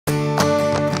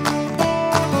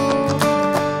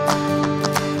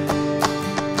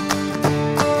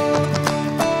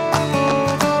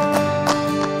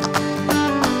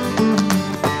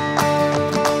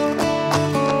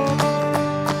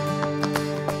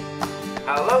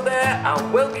Hello there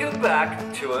and welcome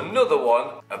back to another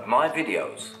one of my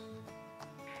videos.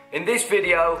 In this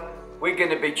video we're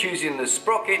going to be choosing the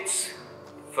sprockets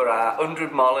for our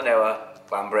 100-mile-an-hour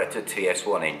Lambretta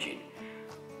TS1 engine,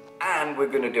 and we're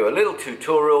going to do a little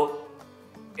tutorial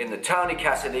in the Tony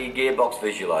Cassidy gearbox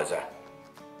visualizer.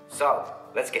 So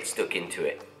let's get stuck into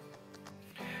it.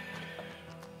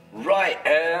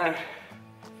 Right,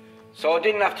 so I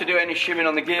didn't have to do any shimming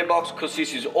on the gearbox because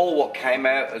this is all what came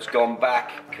out has gone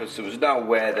back because there was no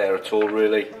wear there at all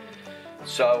really.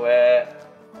 So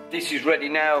this is ready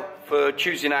now for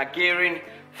choosing our gearing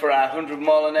for our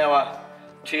 100-mile-an-hour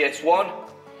TS1.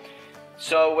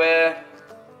 So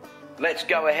let's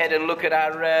go ahead and look at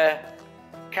our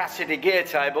Cassidy gear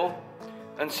table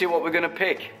and see what we're going to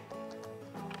pick.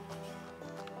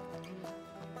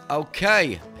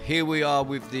 Okay, here we are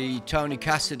with the Tony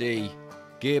Cassidy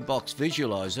gearbox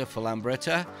visualizer for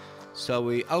Lambretta. So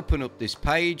we open up this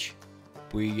page,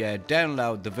 we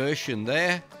download the version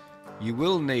there. You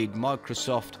will need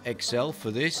Microsoft Excel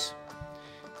for this.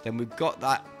 Then we've got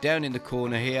that down in the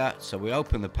corner here, so we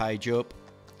open the page up.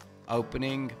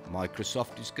 Opening,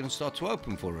 Microsoft is going to start to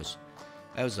open for us.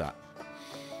 How's that?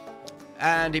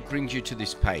 And it brings you to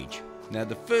this page. Now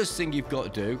the first thing you've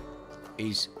got to do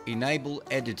is enable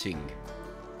editing.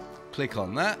 Click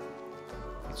on that.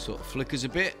 It sort of flickers a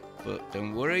bit, but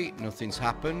don't worry, nothing's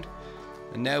happened.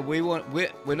 And now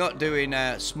we're not doing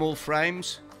small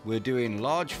frames, we're doing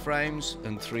large frames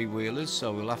and three-wheelers,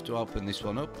 so we'll have to open this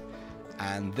one up,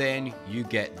 and then you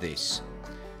get this.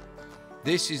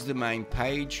 This is the main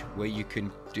page where you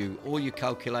can do all your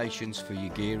calculations for your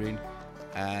gearing,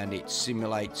 and it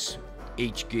simulates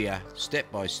each gear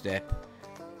step by step,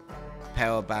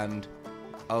 power band,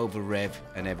 over rev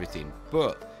and everything.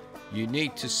 But you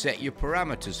need to set your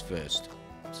parameters first.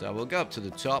 So we'll go up to the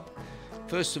top.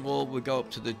 First of all, we'll go up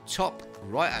to the top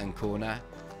right hand corner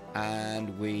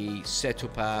and we set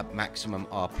up our maximum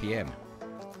RPM,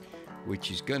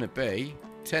 which is going to be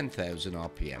 10,000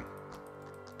 RPM.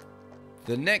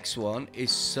 The next one is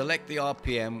select the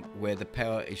RPM where the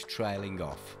power is trailing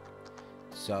off.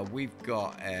 So we've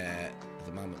got at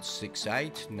the moment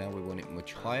 6.8, now we want it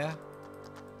much higher.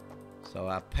 So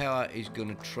our power is going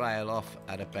to trail off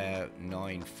at about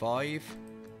 9.5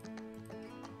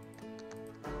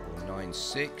 or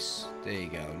 9.6. There you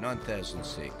go,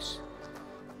 9,006.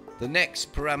 The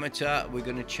next parameter we're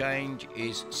going to change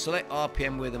is select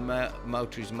RPM where the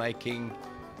motor is making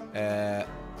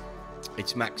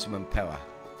its maximum power.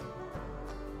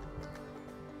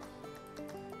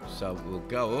 So we'll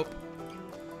go up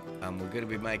and we're going to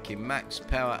be making max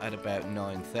power at about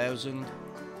 9,000.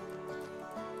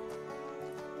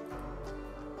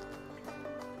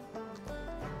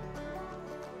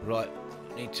 Right,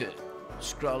 need to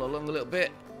scroll along a little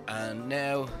bit, and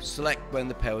now select when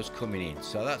the power's coming in.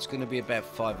 So that's going to be about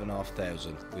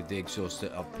 5,500 with the exhaust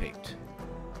that I've picked.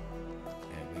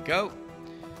 There we go.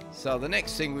 So the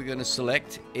next thing we're going to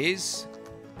select is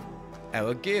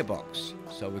our gearbox.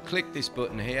 So we click this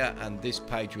button here and this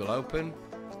page will open,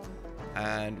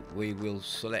 and we will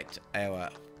select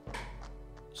our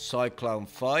Cyclone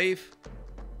 5.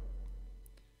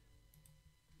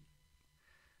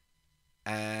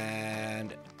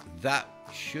 And that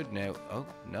should now, oh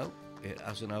no, it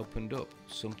hasn't opened up.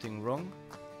 Something wrong.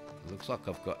 It looks like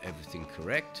I've got everything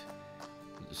correct.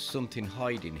 There's something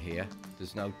hiding here.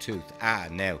 There's no tooth. Ah,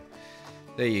 now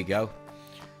there you go.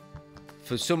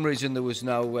 For some reason there was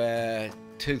no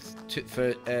tooth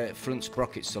for front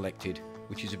sprocket selected,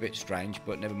 which is a bit strange,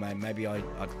 but never mind. Maybe I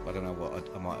don't know what,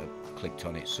 I might have clicked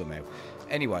on it somehow.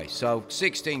 Anyway, so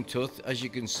 16 tooth, as you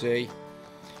can see.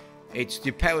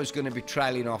 The power's going to be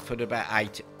trailing off at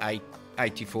about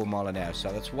 84 mile an hour,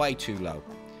 so that's way too low.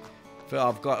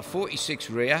 I've got a 46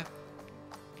 rear,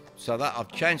 so that I've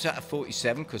changed that to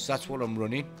 47 because that's what I'm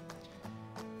running.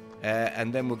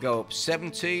 And then we'll go up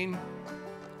 17.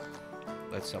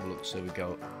 Let's have a look. So we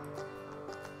go,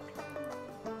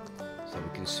 so we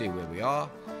can see where we are.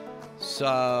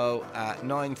 So at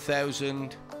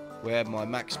 9,000, where my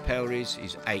max power is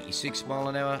 86 mile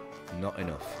an hour. Not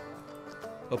enough.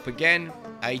 Up again,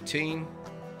 18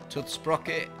 tooth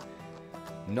sprocket,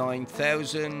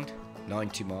 9,000,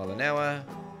 90 mile an hour,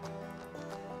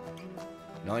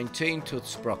 19 tooth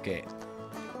sprocket,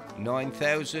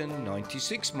 9,000,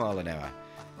 96 mile an hour.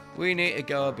 We need to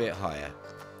go a bit higher,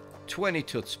 20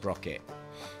 tooth sprocket.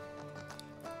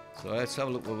 So let's have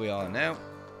a look where we are now.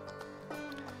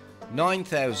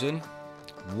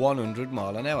 9,100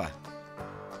 mile an hour.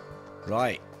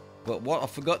 Right. But what I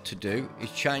forgot to do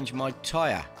is change my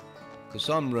tyre, because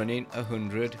I'm running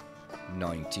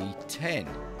 190/10.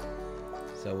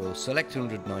 So we'll select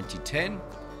 190/10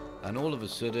 and all of a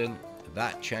sudden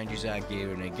that changes our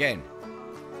gearing again.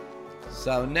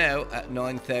 So now at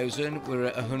 9,000 we're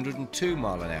at 102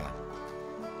 mile an hour.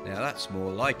 Now that's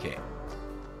more like it.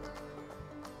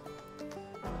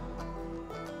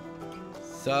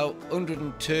 So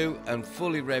 102 and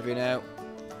fully revving out.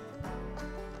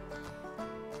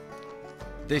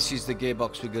 This is the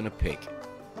gearbox we're going to pick.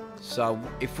 So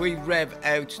if we rev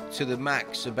out to the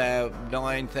max about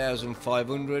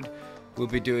 9,500, we'll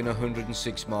be doing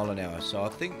 106 mile an hour. So I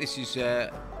think this is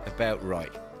about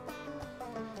right.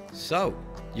 So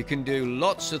you can do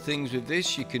lots of things with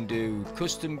this. You can do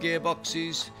custom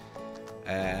gearboxes.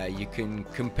 You can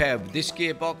compare this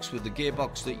gearbox with the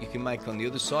gearbox that you can make on the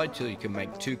other side, so you can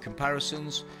make two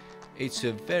comparisons. It's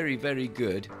a very, very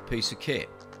good piece of kit.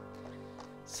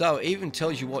 So it even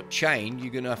tells you what chain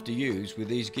you're going to have to use with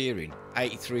these gearing.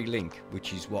 83 link,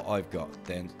 which is what I've got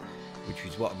then, which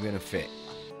is what I'm going to fit.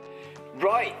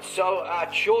 Right, so our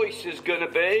choice is going to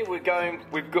be, we've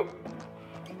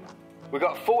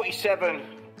got 47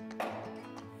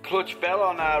 clutch bell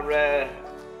on our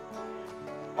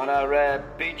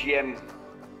BGM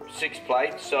 6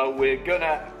 plate, so we're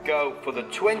gonna go for the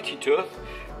 20 tooth,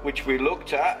 which we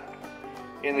looked at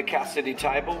in the Cassidy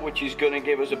table, which is going to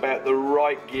give us about the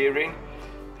right gearing.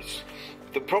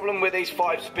 The problem with these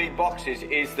 5-speed boxes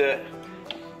is that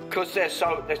because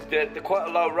they're quite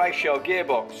a low ratio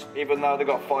gearbox, even though they've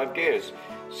got 5 gears,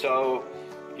 so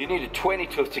you need a 20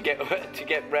 tooth to get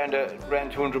round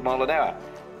 200 mile an hour.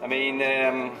 I mean,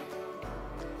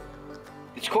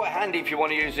 it's quite handy if you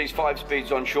want to use these 5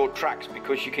 speeds on short tracks,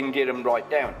 because you can get them right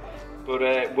down. But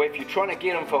if you're trying to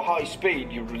get them for high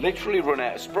speed, you literally run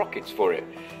out of sprockets for it.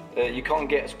 You can't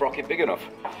get a sprocket big enough.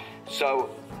 So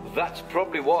that's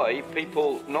probably why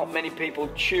not many people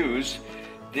choose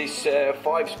this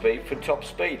 5-speed for top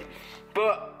speed.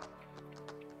 But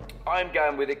I'm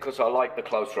going with it because I like the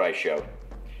close ratio.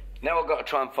 Now I've got to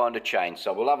try and find a chain,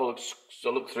 so we'll have a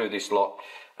look through this lot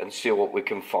and see what we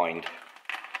can find.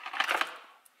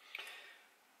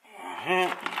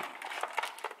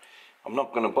 I'm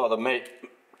not going to bother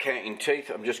counting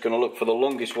teeth, I'm just going to look for the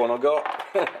longest one I got.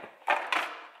 Let's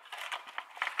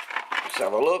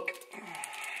have a look.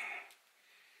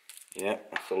 Yeah,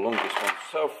 that's the longest one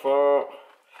so far.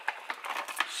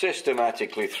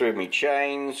 Systematically through me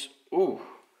chains. Ooh.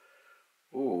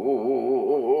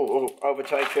 Ooh,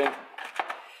 overtaken.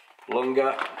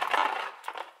 Longer.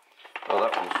 Oh,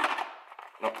 that one's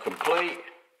not complete.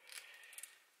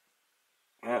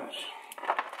 Yes.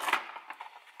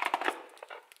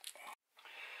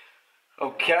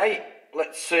 Okay,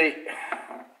 let's see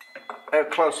how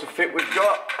close a fit we've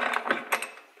got.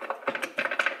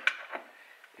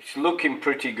 It's looking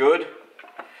pretty good.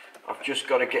 I've just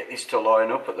got to get this to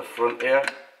line up at the front here.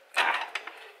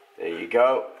 There you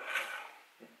go.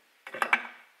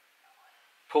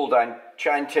 Pull down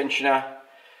chain tensioner,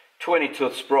 20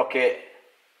 tooth sprocket.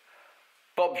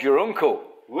 Bob's your uncle.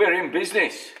 We're in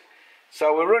business.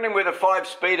 So we're running with a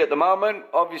 5-speed at the moment,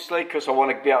 obviously, because I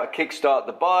want to be able to kickstart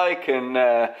the bike and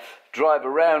drive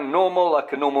around normal,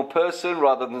 like a normal person,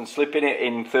 rather than slipping it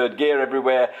in 3rd gear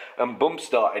everywhere and bump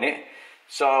starting it.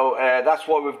 So that's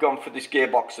why we've gone for this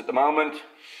gearbox at the moment.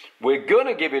 We're going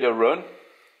to give it a run.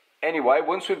 Anyway,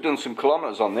 once we've done some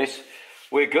kilometers on this,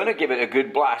 we're going to give it a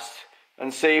good blast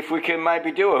and see if we can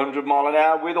maybe do 100 mile an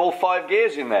hour with all 5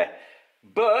 gears in there.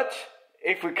 But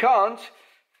if we can't,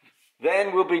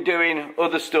 then we'll be doing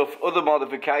other stuff, other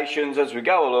modifications as we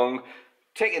go along,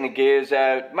 taking the gears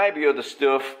out, maybe other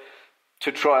stuff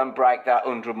to try and break that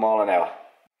 100 mile an hour.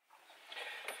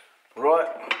 Right.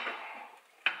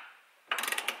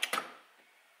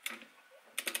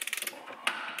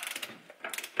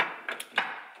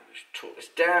 Just talk this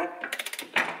down.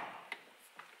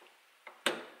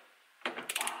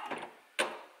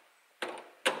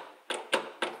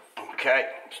 Okay,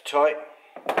 it's tight.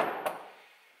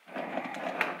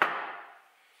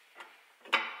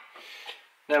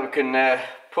 Now we can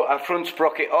put our front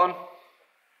sprocket on.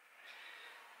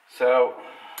 So,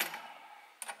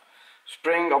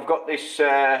 spring, I've got this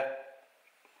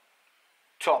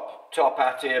top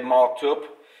hat here marked up,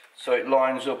 so it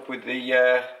lines up with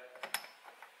the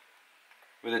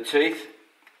teeth.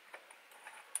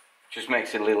 Just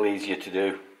makes it a little easier to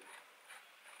do.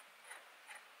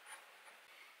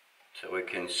 So we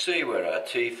can see where our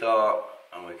teeth are,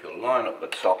 and we can line up the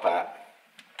top hat.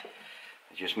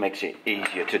 It just makes it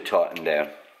easier to tighten down.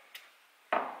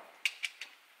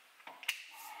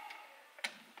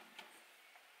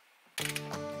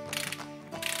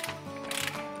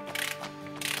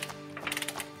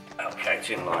 Okay, it's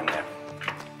in line now.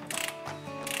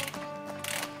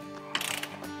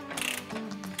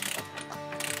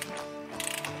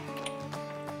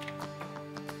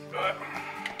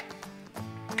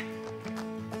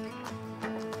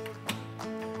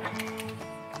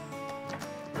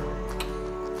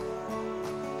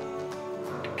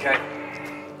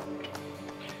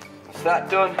 That's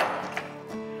that done.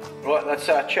 Right, that's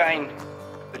our chain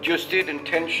adjusted and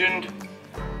tensioned.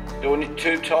 Don't want it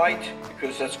too tight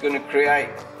because that's going to create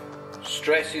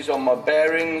stresses on my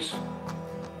bearings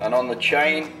and on the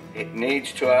chain. It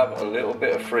needs to have a little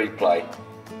bit of free play.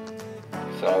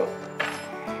 So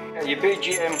your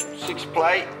BGM 6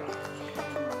 plate,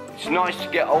 it's nice to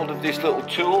get hold of this little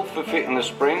tool for fitting the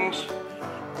springs.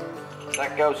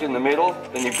 That goes in the middle.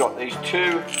 Then you've got these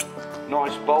two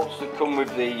nice bolts that come with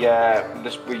the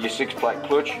with your 6 plate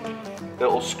clutch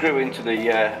that'll screw into the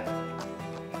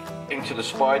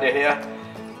spider here.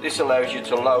 This allows you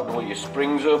to load all your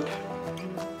springs up.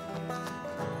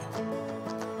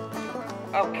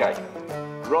 Okay,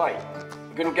 right,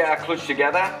 we're going to get our clutch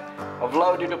together. I've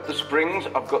loaded up the springs,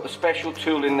 I've got the special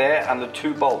tool in there and the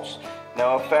 2 bolts.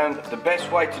 Now I've found the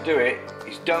best way to do it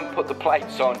is don't put the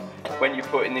plates on when you're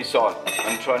putting this on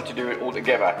and trying to do it all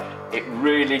together. It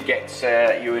really gets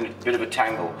you in a bit of a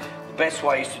tangle. The best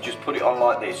way is to just put it on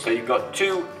like this. So you've got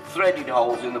 2 threaded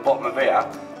holes in the bottom of here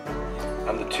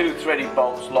and the 2 threaded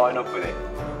bolts line up with it.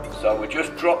 So we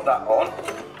just drop that on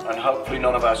and hopefully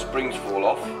none of our springs fall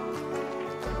off.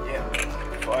 Yeah,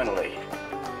 finally.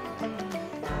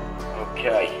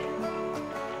 Okay.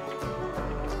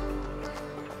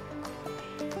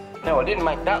 Now I didn't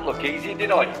make that look easy,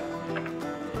 did I?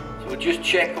 So we'll just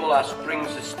check all our springs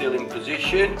are still in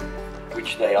position,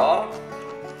 which they are.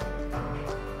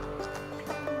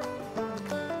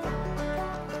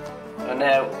 And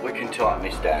now we can tighten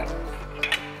this down.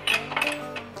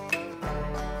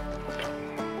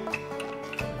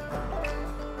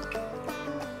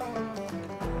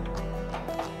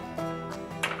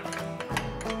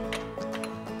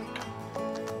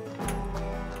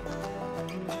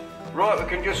 Right, we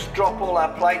can just drop all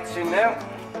our plates in now.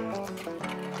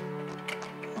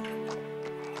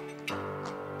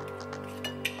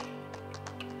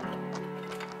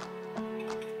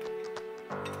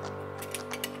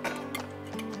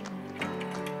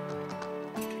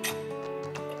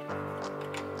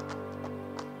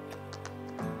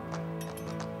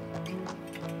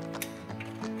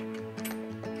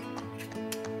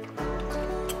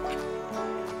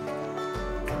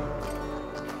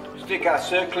 Stick our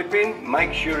circlip in,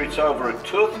 make sure it's over a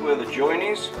tooth where the joint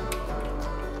is.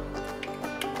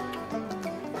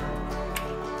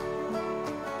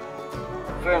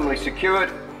 Firmly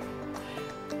secured.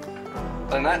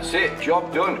 And that's it,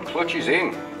 job done, clutch is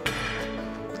in.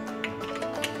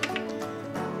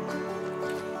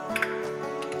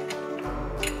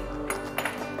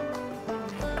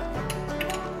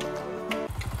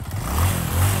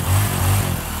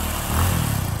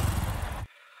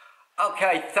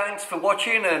 Okay, thanks for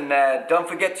watching, and don't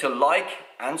forget to like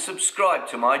and subscribe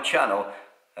to my channel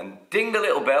and ding the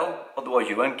little bell, otherwise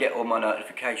you won't get all my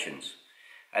notifications.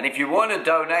 And if you want to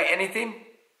donate anything,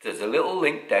 there's a little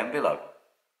link down below.